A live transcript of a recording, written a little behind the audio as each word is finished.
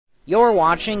You're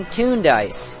watching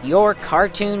TOONDISE, your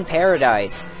cartoon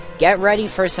paradise. Get ready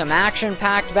for some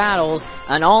action-packed battles.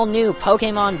 An all-new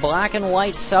Pokémon Black and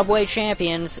White Subway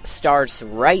Champions starts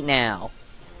right now.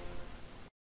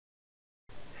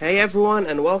 Hey everyone,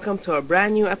 and welcome to a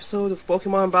brand new episode of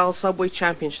Pokemon Battle Subway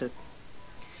Championship.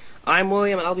 I'm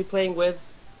William, and I'll be playing with...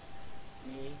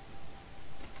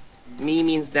 Me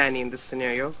means Danny in this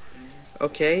scenario.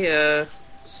 Okay,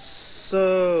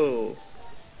 so...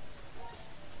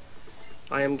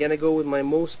 I am gonna go with my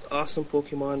most awesome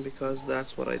Pokemon because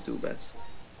that's what I do best.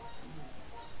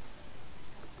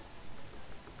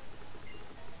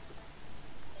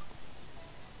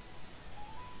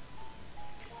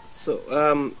 So,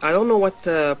 I don't know what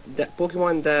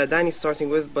Pokemon Danny's starting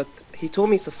with, but he told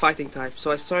me it's a fighting type,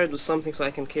 so I started with something so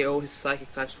I can KO his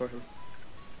psychic types for him.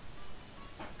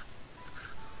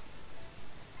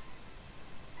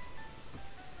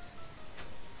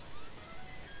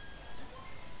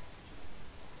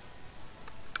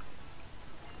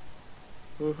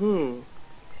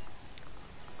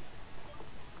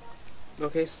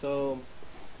 Okay, so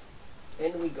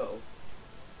in we go.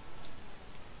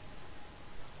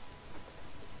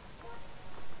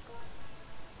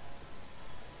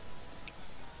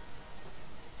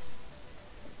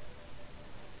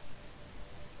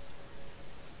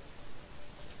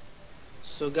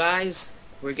 So guys,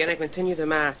 we're gonna continue the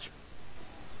match.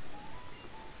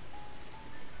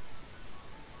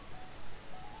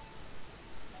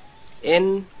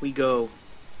 In we go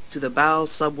to the Battle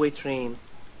Subway train.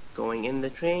 Going in the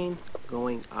train,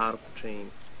 going out of the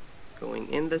train.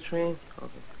 Going in the train.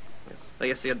 Okay, yes. I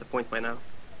guess you get the point by now.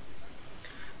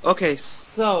 Okay,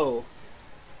 so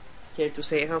care to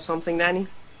say something, Danny?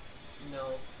 No.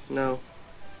 No,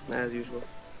 as usual.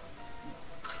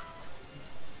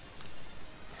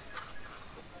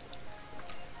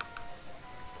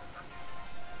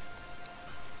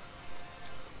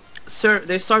 Sir,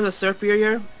 they start with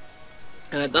Superior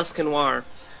and a Dusknoir.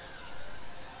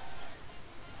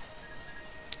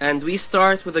 And we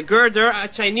start with a Girder,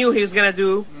 which I knew he was gonna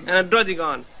do, and a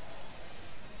Drodigon.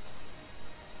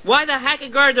 Why the heck a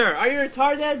Girder? Are you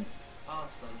retarded?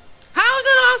 Awesome. How is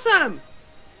it awesome?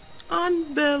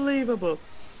 Unbelievable.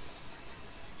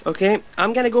 Okay,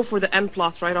 I'm gonna go for the N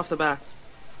plot right off the bat.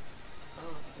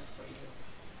 Oh, that's for you.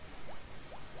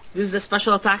 This is the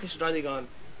special attack Drodigon.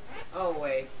 Oh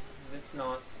wait, it's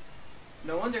not.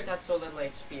 No wonder it had so little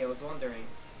HP, I was wondering.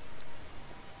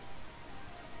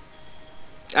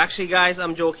 Actually guys,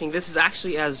 I'm joking. This is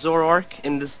actually a Zoroark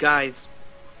in disguise.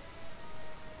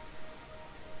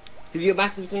 Did you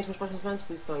max the change for special defense?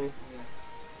 Please tell me.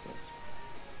 Yes.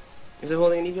 Is it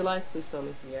holding an Eviolite? Please tell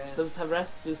me. Yes. Does it have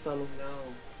rest? Please tell me.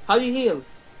 No. How do you heal?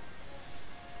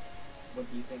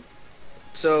 What do you think?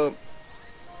 So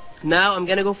now I'm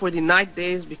gonna go for the Night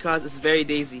Daze because it's very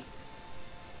daisy.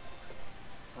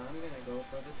 I'm gonna go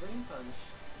for the Dream Punch.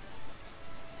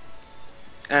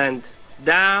 And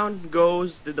down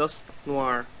goes the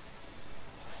Dusknoir.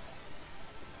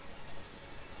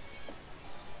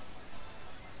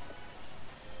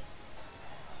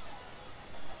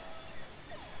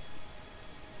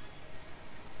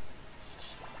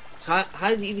 So how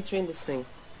did you EV train this thing?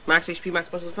 Max HP, max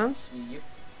special defense? Yep.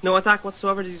 No attack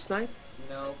whatsoever, did you snipe?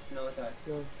 No, no attack.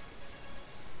 No.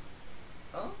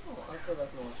 Oh, I thought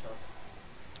that's no shot.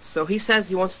 So he says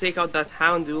he wants to take out that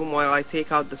Houndoom while I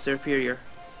take out the Superior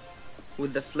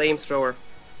with the flamethrower.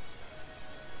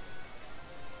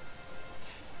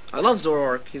 I love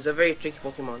Zoroark. He's a very tricky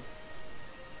Pokemon.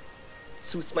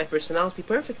 Suits my personality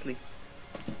perfectly.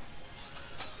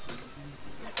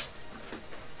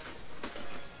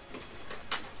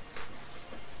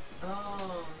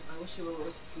 Oh, I wish you would have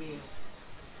whisked me.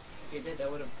 If you did, I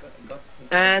would have got some.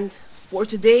 And for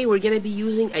today, we're gonna be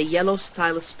using a yellow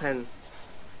stylus pen.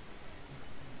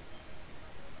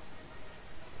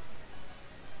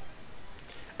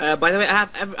 By the way, I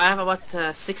have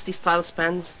about 60 stylus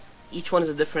pens. Each one is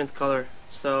a different color,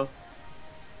 so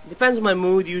depends on my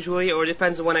mood usually, or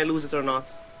depends on when I lose it or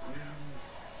not.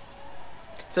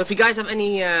 So if you guys have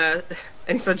any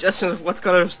any suggestions of what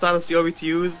color of stylus you want me to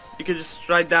use, you can just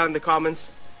write down in the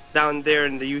comments down there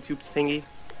in the YouTube thingy.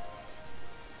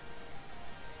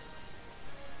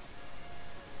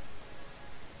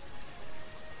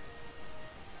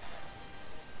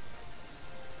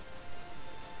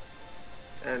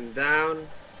 And down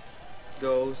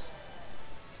goes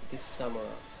the Samurott.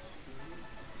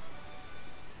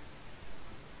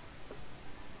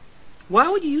 Why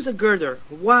would you use a Girder?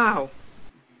 Wow!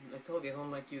 I told you I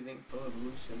don't like using full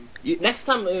evolution. Next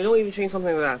time, don't even train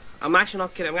something like that. I'm actually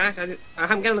not kidding.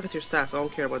 I'm gonna look at your stats. I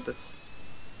don't care about this.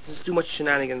 This is too much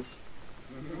shenanigans.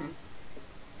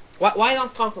 Why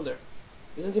not Conkeldurr?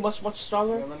 Isn't he much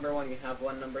stronger? Well, number one, you have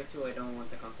one. Number two, I don't want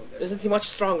the Conkeldurr. Isn't he much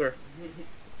stronger?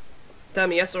 Tell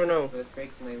me yes or no. But it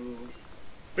breaks my rules.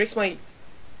 Breaks my...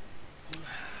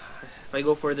 If I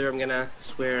go further, I'm gonna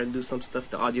swear and do some stuff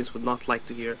the audience would not like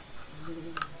to hear.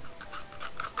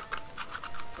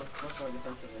 That's much more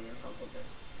defensive than your Conkeldurr.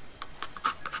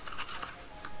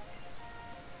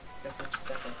 Guess which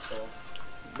step I stole.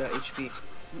 The HP.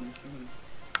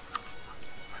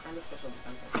 And the special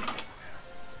defense, I think.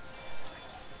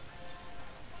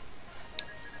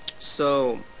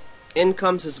 So, in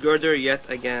comes his girder yet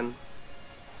again.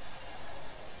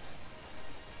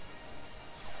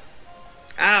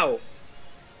 Ow!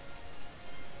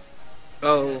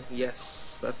 Oh,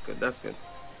 yes. That's good, that's good.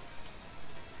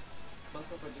 Bulk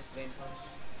up or just drain punch?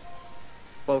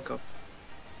 Bulk up.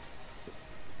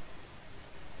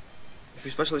 If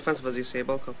you're special defensive, as you say,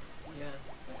 bulk up. Yeah,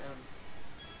 I am.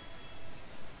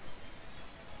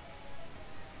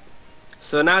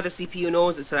 So now the CPU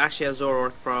knows it's actually a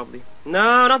Zoroark, probably.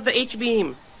 No, not the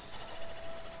H-beam!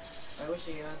 I wish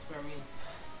you asked for me.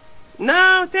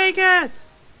 No, take it! I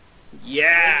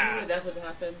Yeah! knew that would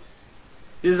happen.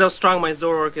 This is how strong my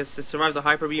Zoroark is. It survives a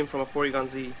Hyper Beam from a Porygon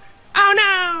Z. Oh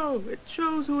no! It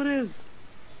shows who it is.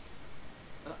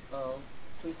 Uh-oh.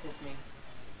 Please hit me.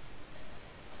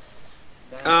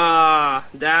 Damn. Ah,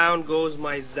 down goes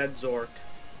my Z Zork.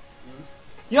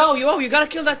 Yo, you gotta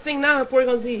kill that thing now,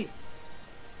 Porygon Z.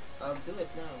 I'll do it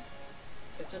now.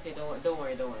 It's okay, don't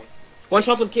worry. One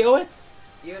shot will KO it?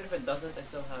 Even if it doesn't, I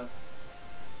still have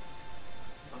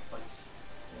Mach Punch.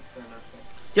 It'll turn out good.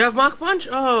 You have Mach Punch?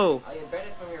 Oh. I read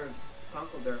it from your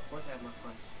Conkeldurr, of course I have Mach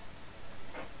Punch.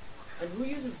 And who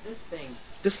uses this thing?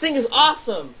 This thing is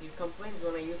awesome! He complains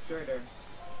when I use Girder.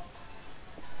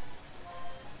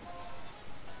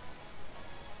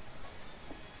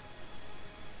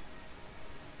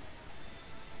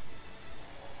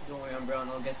 Don't worry, I'm brown,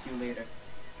 I'll get you later.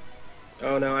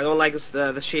 Oh no, I don't like this,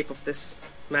 the shape of this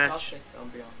match. Toxic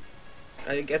Umbreon.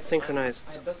 I get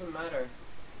synchronized. It doesn't matter.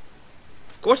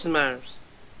 Of course it matters.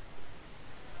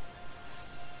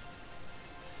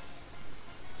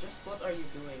 Just what are you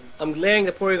doing? I'm glaring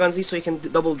the Porygon Z so you can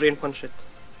double drain punch it.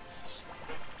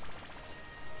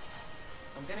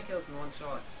 I'm gonna kill it in one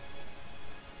shot.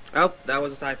 Oh, that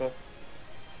was a typo.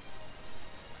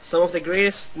 Some of the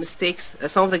greatest mistakes,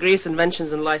 some of the greatest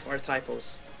inventions in life are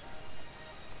typos.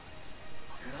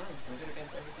 Nice, I'm good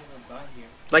against every single guy here.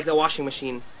 Like the washing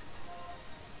machine.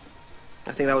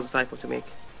 I think that was a typo to make.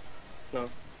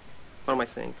 No. What am I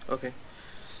saying? Okay.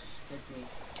 Hit me.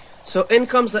 So in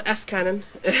comes the F cannon.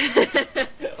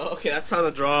 Okay, that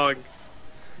sounded wrong.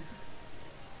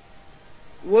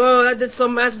 Whoa, that did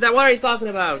some massive. What are you talking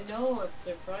about? I know, it's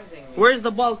surprising me. Where's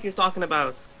the bulk you're talking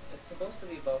about? It's supposed to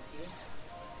be bulky.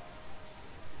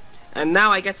 And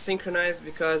now I get synchronized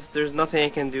because there's nothing I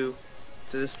can do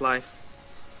to this life.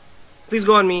 Please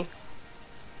go on me.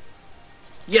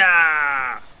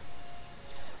 Yeah!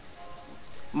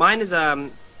 Mine is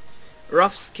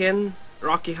rough skin,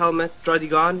 rocky helmet,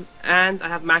 Druddigon, and I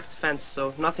have max defense,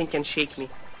 so nothing can shake me.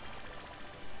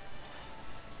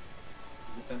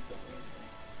 Defensively.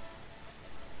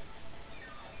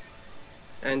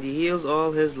 And he heals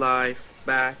all his life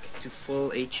back to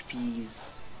full HPs.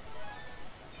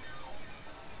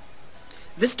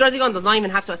 This Druddigon does not even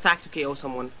have to attack to KO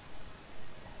someone.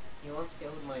 He once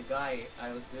killed my guy.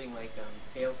 I was doing like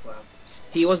tail slap.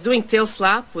 He was doing tail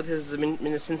slap with his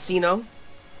Cincino,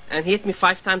 and he hit me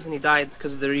 5 times and he died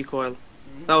because of the recoil.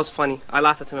 That was funny. I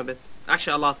laughed at him a bit.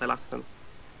 Actually, a lot I laughed at him.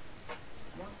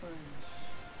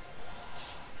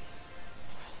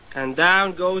 And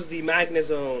down goes the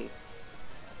Magnezone.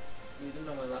 You didn't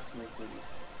know my last move, did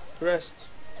you? Rest.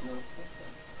 No, it's not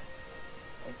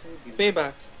that. I told you.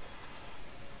 Payback.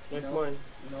 Like No. mine.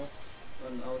 No,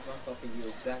 I was not talking to you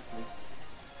exactly.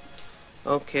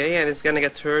 Okay, and it's gonna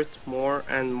get hurt more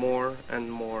and more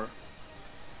and more.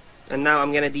 And now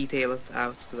I'm gonna detail it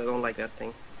out because I don't like that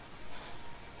thing.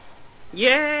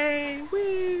 Yay!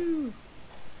 Woo!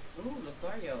 Ooh,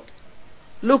 Lucario.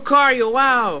 Lucario,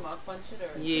 wow! Mach Punch it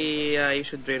or? Yeah, you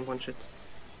should drain punch it.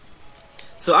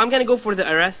 So I'm gonna go for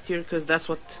the arrest here because that's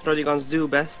what Roddigons do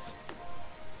best.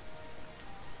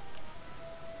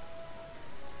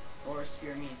 Or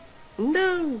Spear Me.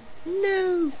 No!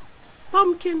 No!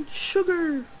 Pumpkin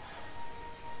sugar!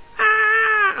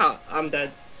 Ah! Oh, I'm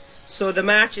dead. So the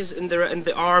match is in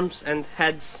the arms and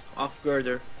heads of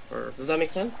Girder. Or does that make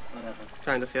sense? Whatever.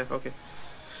 Kind of, yeah, okay.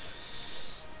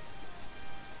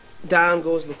 Down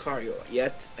goes Lucario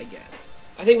yet again.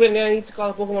 I think we're gonna need to call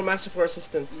a Pokemon Master for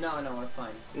assistance. No, we're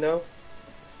fine. No?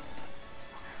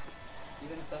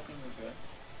 Even if that thing was red.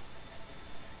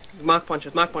 Mach punch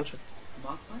it. Mach punch it.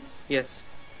 Mach punch? Yes.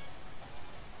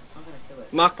 It's not gonna kill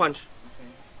it. Mach punch. Okay.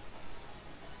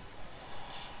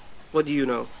 What do you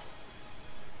know?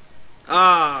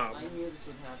 Ah. I knew this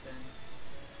would happen.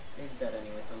 He's dead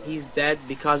anyway. From the He's dead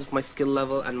because of my skill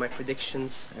level and my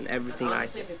predictions and everything I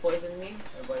Honestly, if he poisoned me,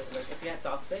 or like if he had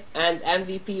toxic. And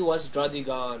MVP was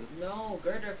Druddigon. No,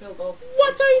 Girder killed both.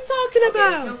 What are you talking Okay,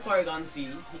 about? he killed Porygon Z.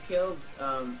 He killed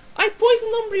I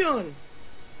poisoned Umbreon.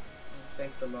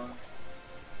 thanks a lot.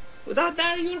 Without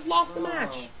that, you would have lost the Oh.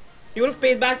 match. You would have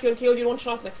paid back and killed you one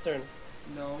shot next turn.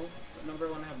 No, number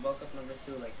 1 I have bulk up, number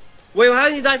 2 like Wait, how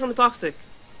did you die from the toxic?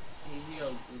 he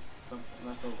healed with some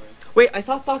leftovers. Wait, I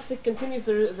thought toxic continues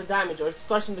the damage, or it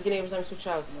starts from the beginning every time you switch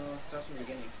out. No, it starts from the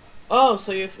beginning. Oh,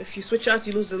 so if you switch out,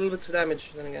 you lose a little bit of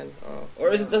damage. Then again, or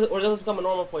is it does it become a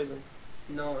normal poison?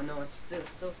 No, it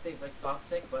still stays like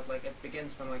toxic, but like it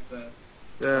begins from like the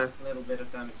little bit of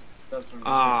damage it does from the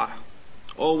Ah.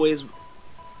 Always,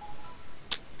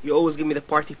 you always give me the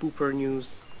party pooper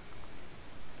news.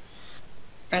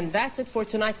 And that's it for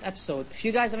tonight's episode. If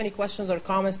you guys have any questions or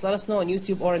comments, let us know on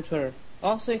YouTube or on Twitter.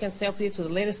 Also, you can stay updated to the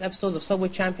latest episodes of Subway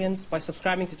Champions by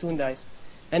subscribing to TOONDISE.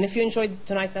 And if you enjoyed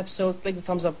tonight's episode, click the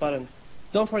thumbs up button.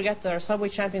 Don't forget that our Subway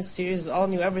Champions series is all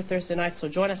new every Thursday night, so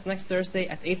join us next Thursday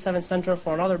at 8/7 Central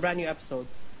for another brand new episode.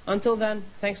 Until then,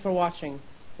 thanks for watching.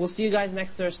 We'll see you guys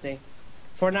next Thursday.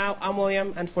 For now, I'm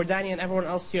William, and for Danny and everyone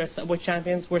else here at Subway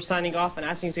Champions, we're signing off and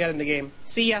asking you to get in the game.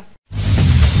 See ya!